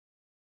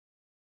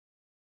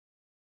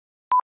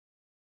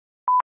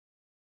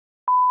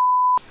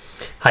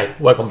Hi,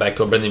 welcome back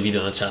to a brand new video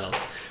on the channel.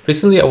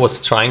 Recently I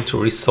was trying to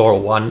restore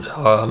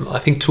I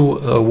think two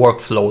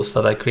workflows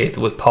that I created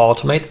with Power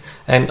Automate,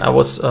 and I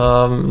was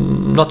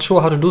not sure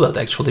how to do that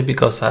actually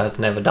because I had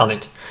never done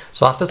it.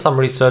 So after some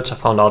research I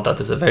found out that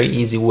there's a very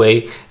easy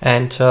way,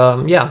 and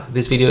yeah,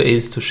 this video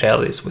is to share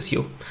this with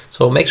you.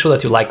 So make sure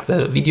that you like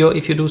the video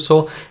if you do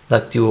so,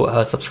 that you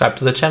subscribe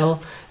to the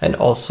channel, and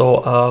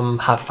also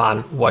have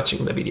fun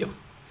watching the video.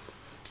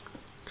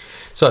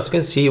 So as you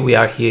can see, we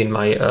are here in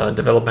my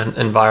development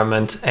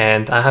environment,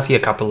 and I have here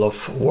a couple of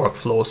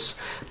workflows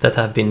that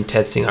I've been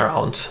testing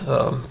around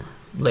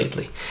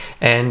lately.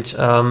 And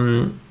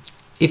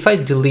if I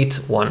delete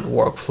one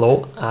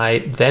workflow, I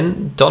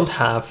then don't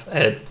have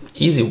an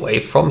easy way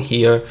from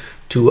here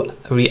to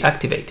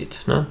reactivate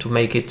it, to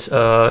make it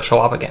show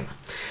up again.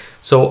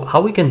 So how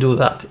we can do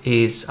that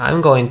is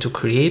I'm going to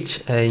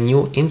create a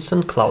new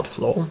instant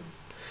Cloudflow,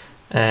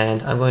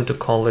 and I'm going to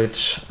call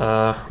it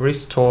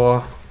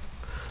restore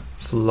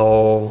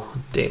flow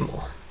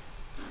demo.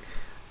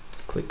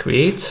 Click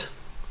create,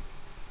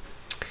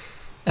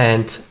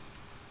 and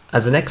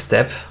as a next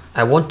step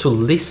I want to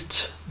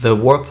list the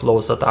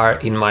workflows that are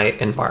in my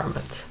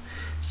environment.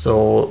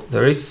 So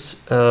there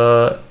is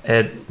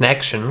an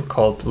action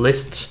called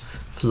list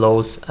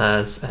flows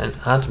as an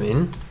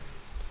admin,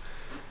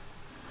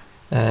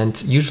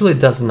 and usually it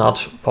does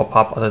not pop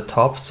up at the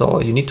top, so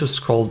you need to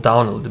scroll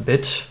down a little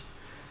bit.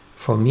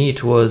 For me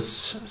it was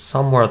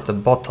somewhere at the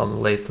bottom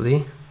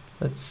lately.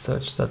 Let's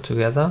search that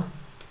together.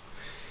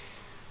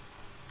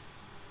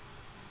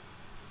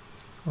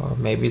 Or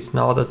maybe it's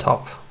now at the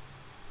top.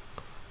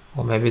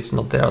 Or maybe it's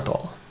not there at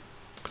all.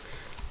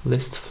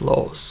 List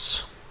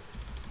flows.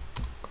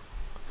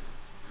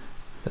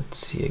 Let's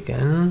see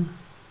again.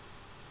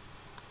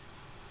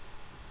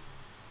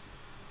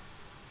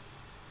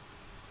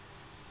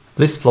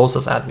 List flows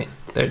as admin.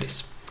 There it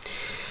is.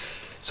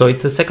 So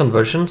it's the second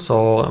version,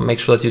 so make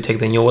sure that you take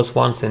the newest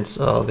one since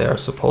they are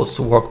supposed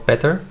to work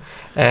better.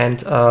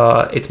 And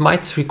it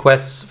might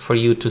request for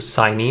you to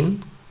sign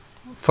in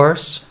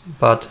first,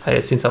 but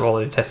since I've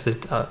already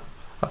tested, I've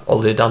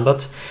already done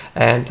that.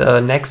 And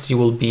next you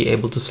will be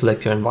able to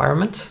select your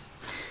environment.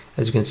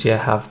 As you can see, I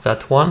have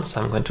that one,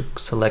 so I'm going to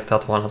select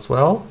that one as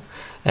well.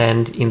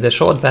 And in the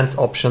show advanced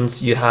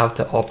options, you have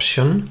the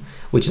option,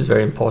 which is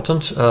very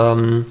important.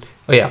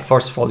 Oh yeah,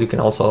 first of all, you can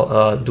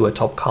also do a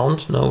top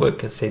count. No, we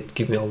can say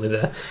give me only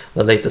the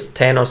latest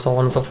 10 or so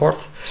on and so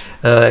forth.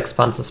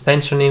 Expand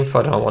suspension info,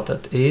 I don't know what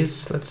that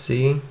is. Let's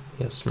see.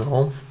 Yes,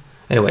 no.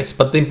 Anyways,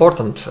 but the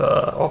important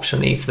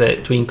option is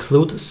to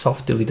include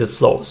soft deleted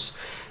flows.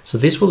 So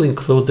this will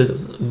include the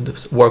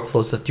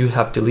workflows that you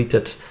have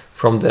deleted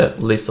from the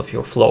list of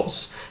your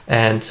flows.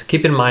 And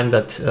keep in mind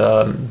that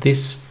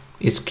this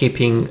is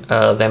keeping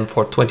them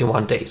for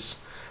 21 days.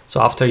 So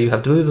after you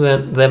have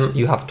deleted them,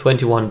 you have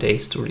 21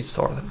 days to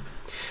restore them.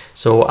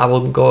 So I'm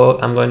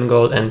going to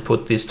go and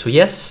put this to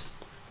yes.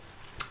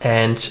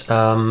 And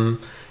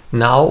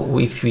now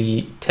if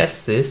we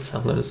test this,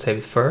 I'm going to save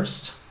it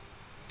first.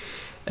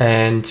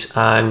 And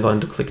I'm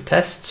going to click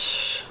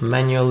test,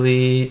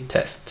 manually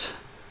test.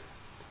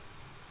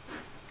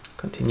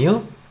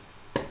 Continue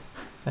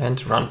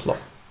and run flow.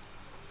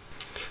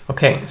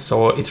 Okay,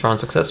 so it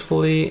runs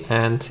successfully.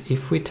 And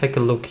if we take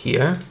a look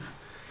here,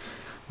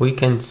 we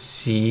can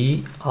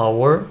see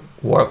our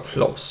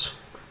workflows.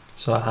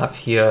 So I have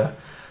here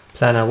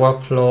planner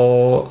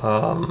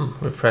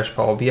workflow, refresh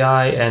Power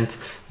BI, and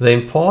the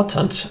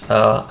important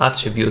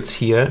attributes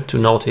here to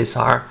notice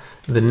are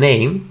the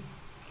name.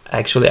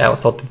 Actually, I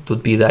thought it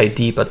would be the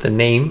ID, but the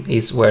name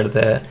is where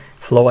the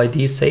flow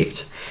ID is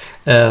saved.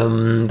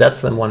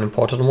 That's the one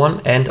important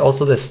one, and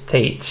also the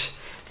state,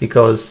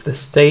 because the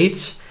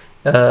state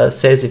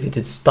says if it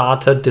is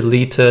started,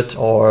 deleted,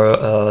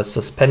 or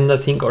suspended,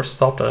 I think, or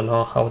stopped. I don't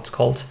know how it's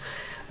called.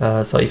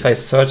 So if I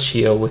search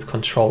here with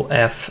Control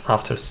F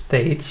after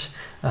state,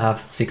 I have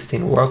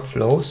 16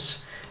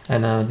 workflows,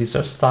 and these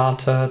are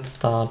started.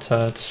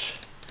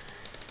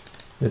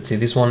 Let's see,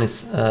 this one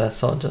is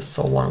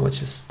one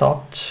which is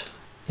stopped.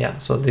 Yeah,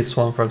 so this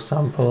one, for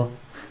example,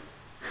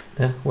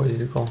 where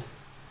did it go?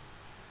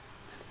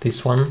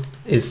 This one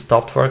is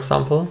stopped, for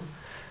example.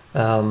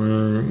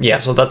 Yeah,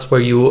 so that's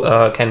where you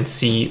can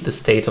see the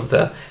state of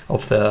the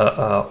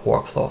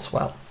workflow as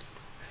well.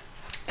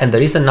 And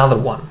there is another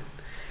one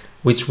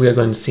which we are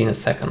going to see in a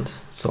second.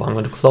 So I'm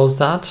going to close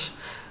that.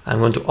 I'm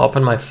going to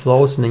open my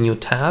flows in a new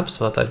tab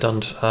so that I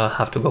don't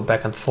have to go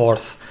back and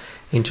forth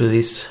into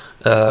this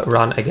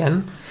run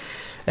again.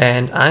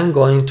 And I'm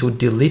going to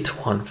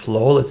delete one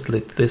flow. Let's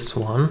delete this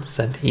one,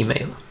 send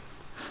email.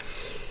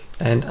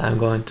 And I'm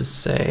going to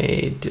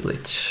say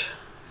delete.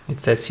 It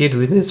says here,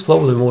 deleting this flow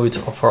will remove it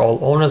for all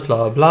owners, blah,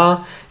 blah,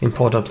 blah.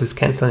 Important, please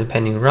cancel any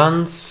pending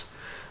runs.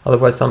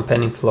 Otherwise, some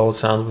pending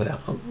flows runs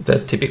with the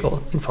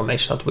typical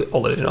information that we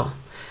already know.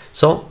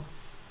 So,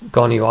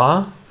 gone you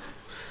are.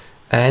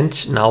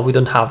 And now we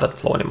don't have that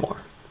flow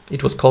anymore.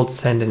 It was called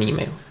send an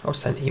email or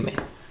send email.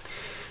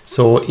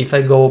 So if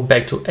I go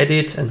back to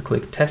edit and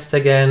click test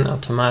again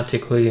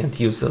automatically and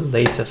use the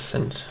latest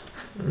and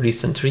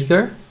recent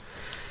trigger,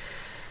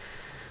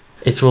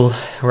 it will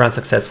run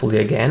successfully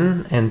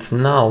again. And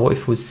now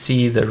if we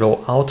see the raw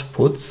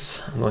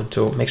outputs, I'm going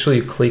to make sure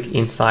you click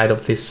inside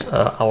of this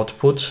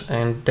output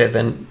and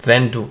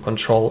then do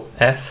Control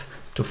F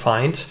to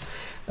find.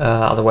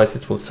 Otherwise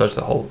it will search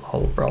the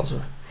whole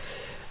browser.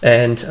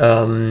 And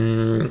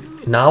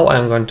now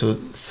I'm going to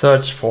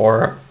search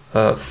for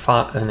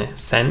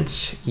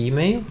send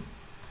email.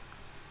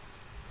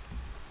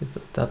 Is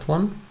it that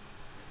one?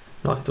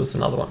 No, it was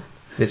another one.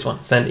 This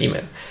one, send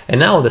email. And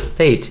now the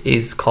state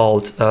is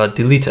called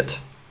deleted.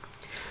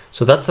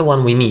 So that's the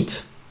one we need.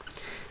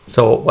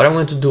 So what I'm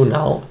going to do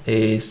now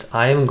is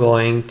I am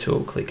going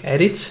to click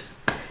edit,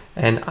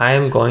 and I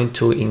am going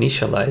to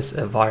initialize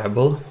a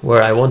variable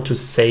where I want to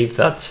save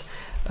that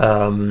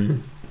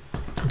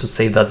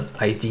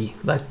ID,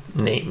 that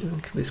name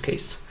in this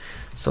case.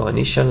 So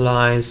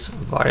initialize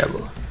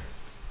variable.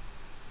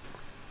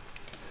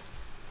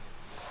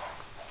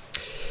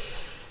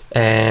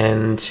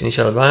 And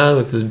initial variable,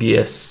 it will be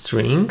a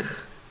string,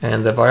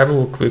 and the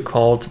variable will be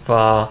called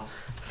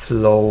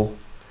flow.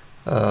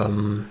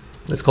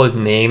 Let's call it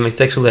name.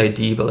 It's actually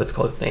ID, but let's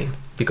call it name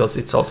because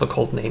it's also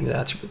called name in the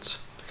attributes.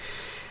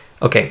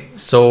 Okay,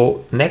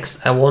 so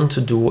next I want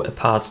to do a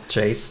pass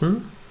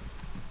JSON.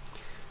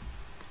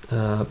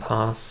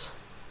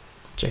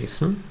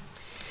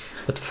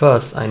 But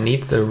first I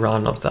need the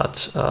run of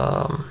that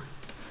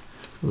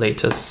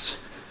latest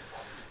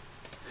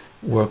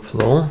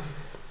workflow.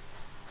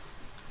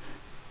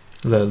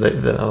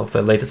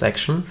 The latest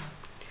action.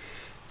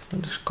 So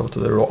I'll just go to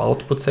the raw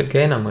outputs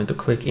again. I'm going to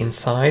click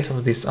inside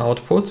of these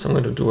outputs. I'm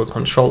going to do a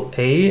Control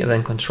A and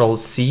then Control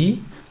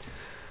C.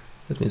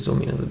 Let me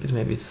zoom in a little bit.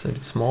 Maybe it's a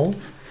bit small.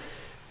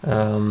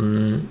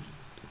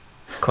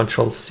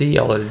 Control C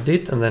I already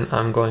did, and then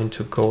I'm going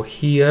to go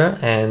here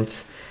and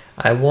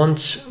I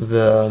want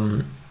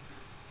the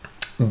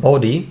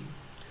body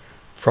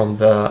from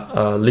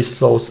the list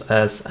flows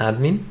as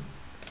admin.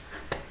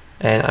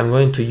 And I'm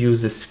going to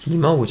use the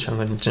schema, which I'm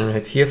going to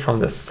generate here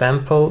from the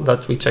sample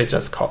which I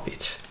just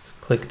copied.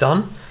 Click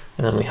done,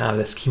 and then we have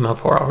the schema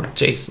for our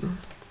JSON.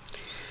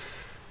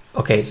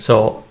 Okay,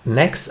 so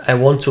next I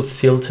want to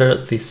filter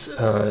this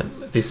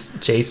this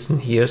JSON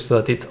here so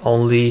that it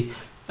only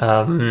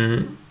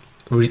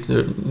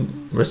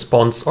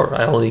responds, or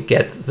I only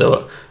get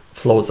the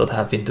flows that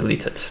have been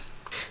deleted.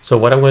 So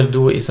what I'm going to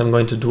do is I'm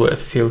going to do a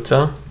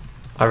filter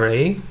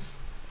array.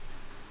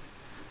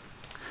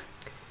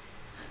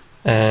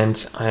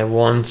 And I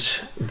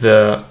want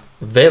the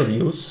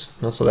values,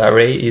 so the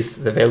array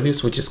is the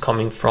values which is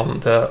coming from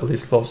the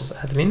list flows as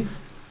admin.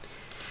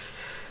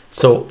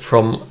 So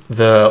from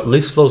the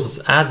list flows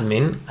as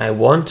admin, I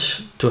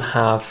want to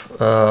have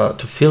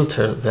to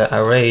filter the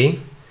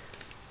array.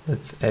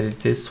 Let's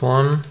edit this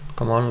one.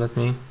 Come on,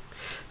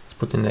 let's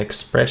put in the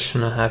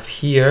expression I have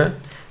here,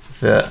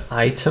 the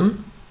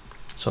item.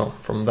 So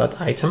from that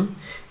item,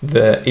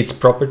 its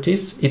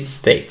properties, its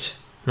state.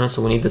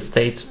 So we need the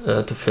state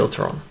to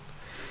filter on.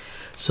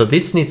 So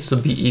this needs to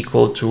be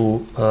equal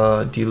to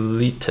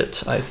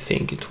deleted, I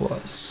think it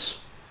was.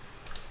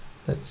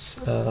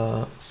 Let's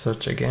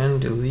search again,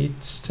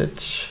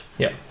 deleted.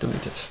 Yeah,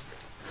 deleted.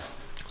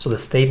 So the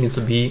state needs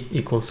to be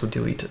equal to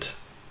deleted.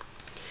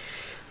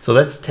 So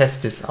let's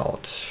test this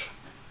out.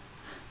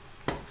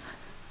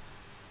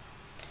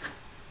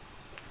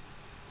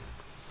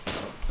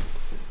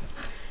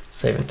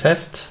 Save and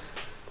test.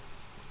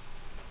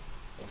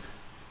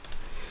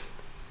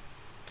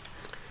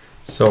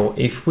 So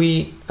if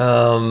we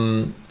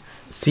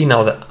see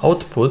now the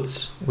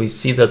outputs, we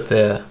see that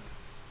the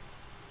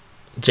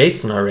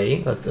JSON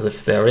array,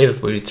 the array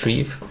that we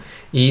retrieve,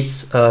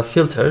 is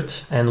filtered,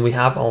 and we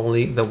have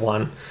only the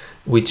one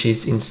which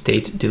is in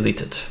state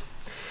deleted.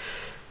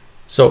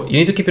 So you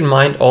need to keep in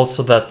mind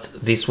also that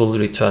this will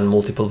return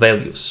multiple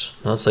values.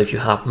 So if you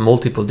have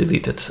multiple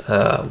deleted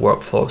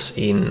workflows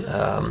in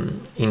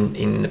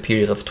a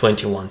period of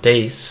 21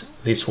 days,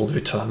 this will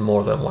return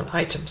more than one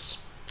items.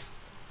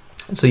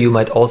 So you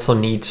might also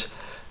need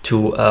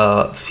to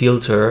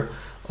filter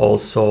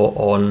also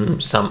on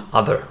some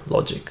other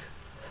logic.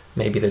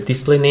 Maybe the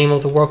display name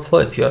of the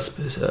workflow if you are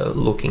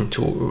looking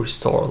to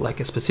restore like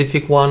a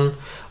specific one,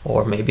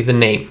 or maybe the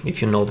name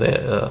if you know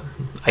the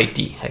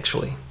ID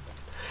actually.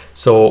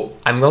 So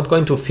I'm not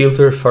going to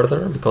filter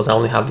further because I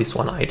only have this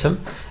one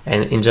item,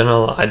 and in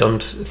general I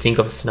don't think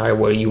of a scenario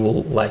where you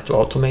will like to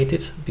automate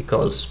it,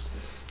 because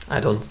I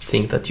don't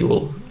think that you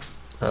will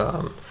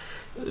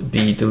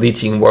be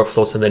deleting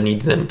workflows and then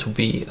need them to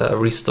be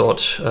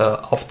restored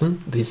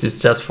often. This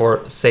is just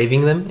for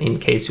saving them in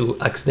case you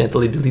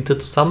accidentally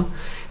deleted some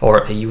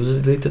or a user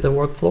deleted a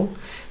workflow.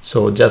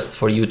 So just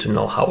for you to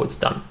know how it's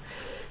done.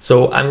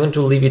 So I'm going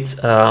to leave it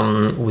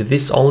with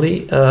this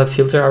only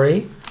filter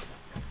array,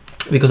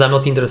 because I'm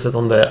not interested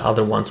on the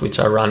other ones which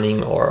are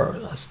running or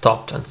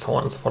stopped and so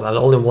on and so forth. I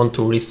only want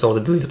to restore the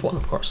deleted one,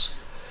 of course.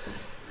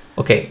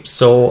 Okay,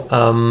 so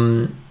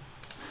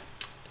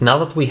now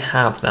that we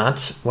have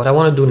that, what I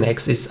want to do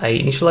next is I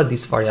initialize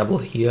this variable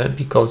here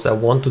because I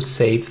want to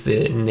save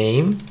the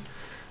name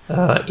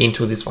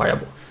into this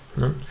variable.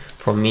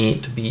 For me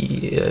to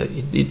be,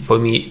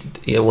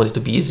 I want it to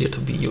be easier to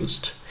be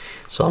used.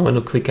 So I'm going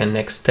to click on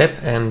next step,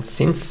 and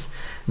since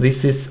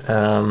this is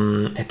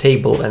a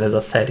table, and as I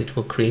said, it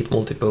will create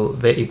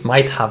multiple, it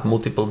might have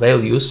multiple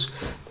values,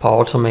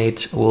 Power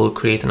Automate will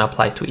create and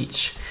apply to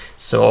each.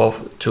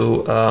 So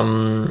to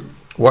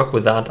work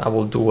with that, I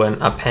will do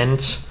an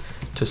append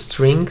to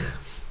string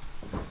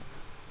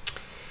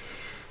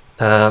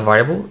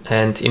variable,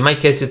 and in my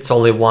case it's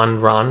only one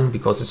run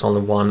because it's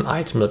only one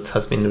item that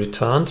has been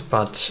returned,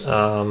 but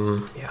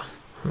yeah.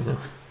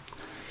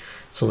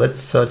 So let's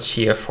search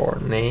here for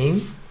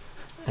name,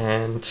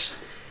 and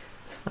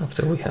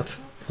after we have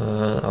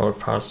our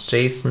parse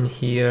JSON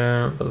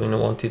here, but we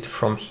want it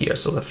from here,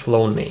 so the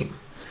flow name.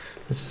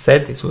 As I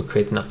said, this will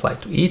create and apply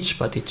to each,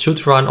 but it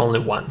should run only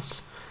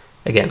once.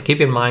 Again,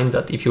 keep in mind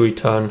that if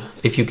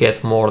you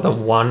get more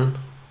than one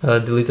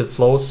deleted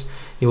flows,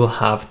 you will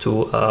have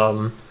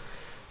to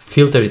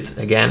filter it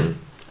again,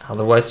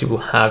 otherwise you will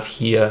have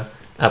here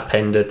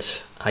appended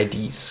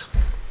IDs,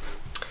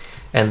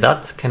 and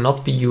that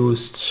cannot be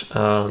used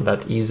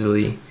that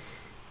easily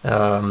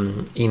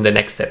in the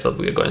next step that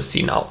we're going to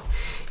see now.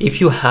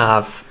 If you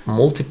have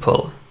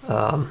multiple,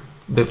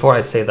 before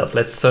I say that,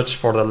 let's search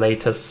for the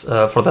latest,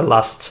 for the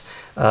last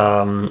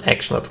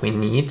action that we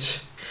need,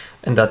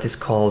 and that is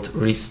called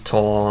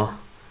restore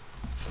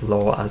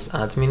flow as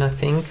admin, I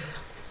think.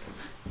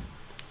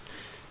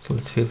 So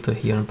let's filter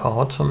here in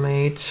Power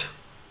Automate,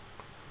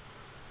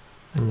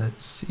 and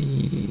let's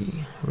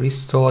see,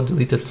 restore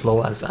deleted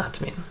flow as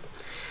admin.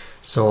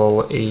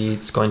 So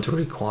it's going to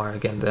require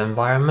again the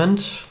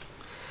environment,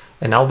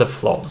 and now the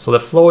flow. So the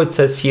flow, it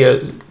says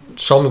here,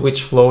 show me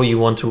which flow you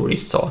want to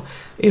restore.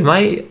 In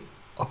my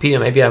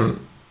opinion, maybe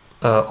I'm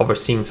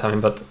overseeing something,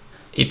 but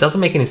it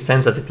doesn't make any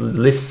sense that it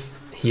lists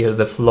here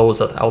the flows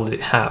that I already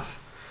have,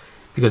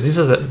 because these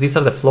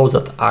are the flows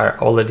that are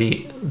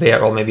already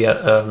there, or maybe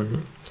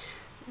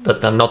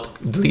that are not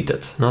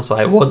deleted. No, so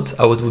it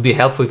would be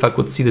helpful if I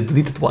could see the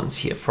deleted ones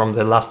here from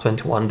the last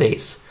 21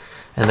 days,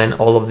 and then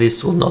all of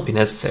this will not be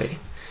necessary.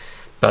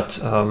 But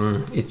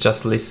it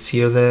just lists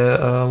here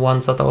the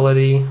ones that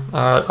already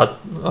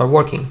are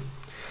working.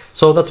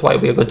 So that's why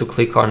we are going to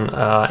click on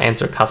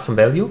enter custom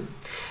value,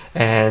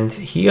 and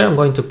here I'm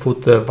going to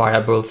put the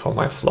variable for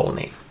my flow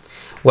name.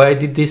 Why I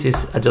did this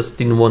is I just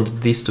didn't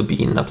want this to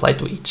be applied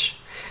to each.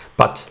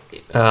 But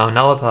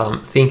now that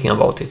I'm thinking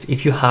about it,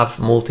 if you have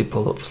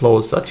multiple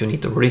flows that you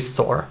need to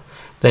restore,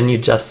 then you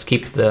just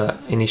skip the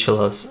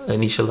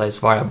initialize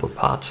variable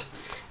part.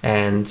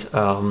 And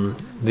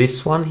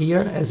this one here,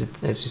 as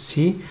you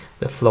see,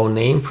 the flow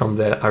name from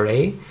the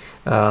array,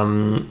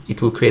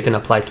 it will create and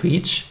apply to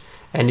each,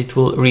 and it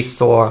will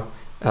restore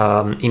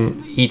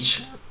in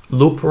each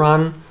loop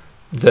run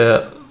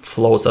the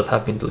flows that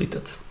have been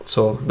deleted.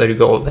 So there you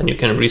go, then you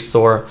can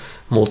restore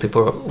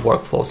multiple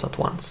workflows at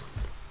once.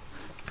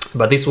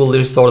 But this will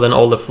restore then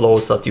all the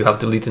flows that you have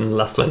deleted in the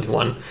last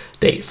 21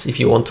 days. If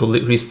you want to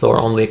restore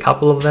only a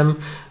couple of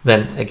them,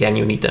 then again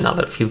you need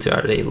another filter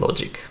array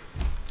logic.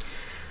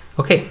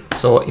 Okay,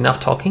 so enough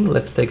talking.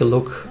 Let's take a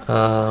look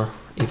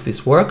if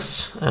this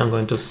works. I'm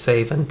going to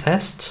save and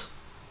test.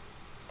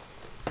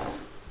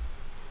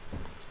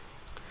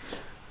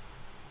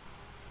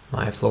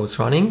 My flow is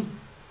running.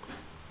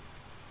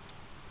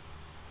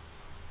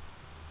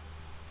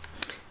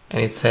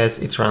 And it says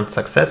it ran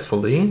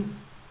successfully.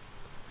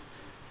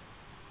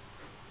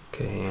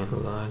 Okay,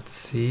 let's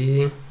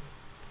see.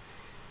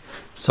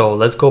 So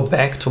let's go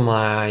back to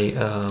my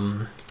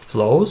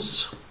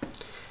flows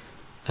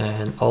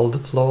and all the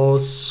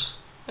flows,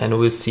 and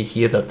we'll see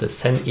here that the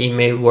send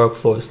email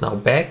workflow is now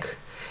back,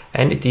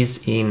 and it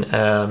is in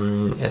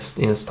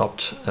a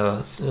stopped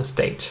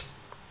state,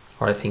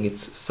 or I think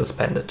it's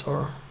suspended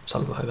or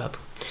something like that.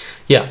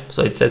 Yeah,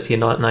 so it says here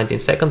 19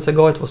 seconds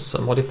ago it was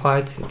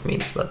modified. It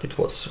means that it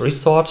was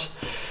restored,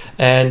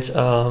 and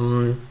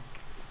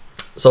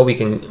so we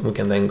can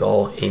then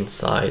go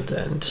inside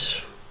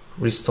and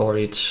restore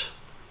it,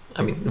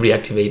 I mean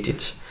reactivate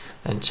it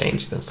and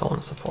change it and so on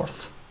and so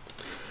forth.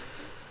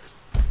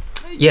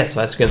 Yeah,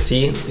 so as you can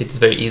see, it's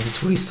very easy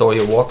to restore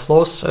your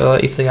workflows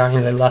if they are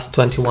in the last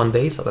 21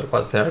 days,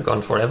 otherwise they are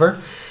gone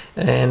forever,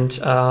 and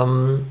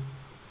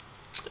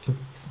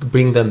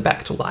bring them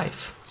back to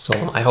life.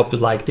 So I hope you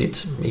liked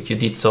it. If you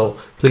did so,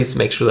 please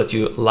make sure that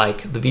you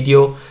like the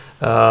video,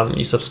 that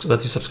you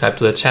subscribe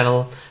to the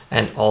channel,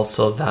 and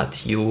also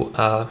that you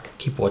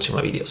keep watching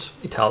my videos.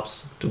 It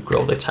helps to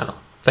grow the channel.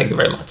 Thank you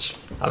very much.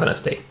 Have a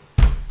nice day.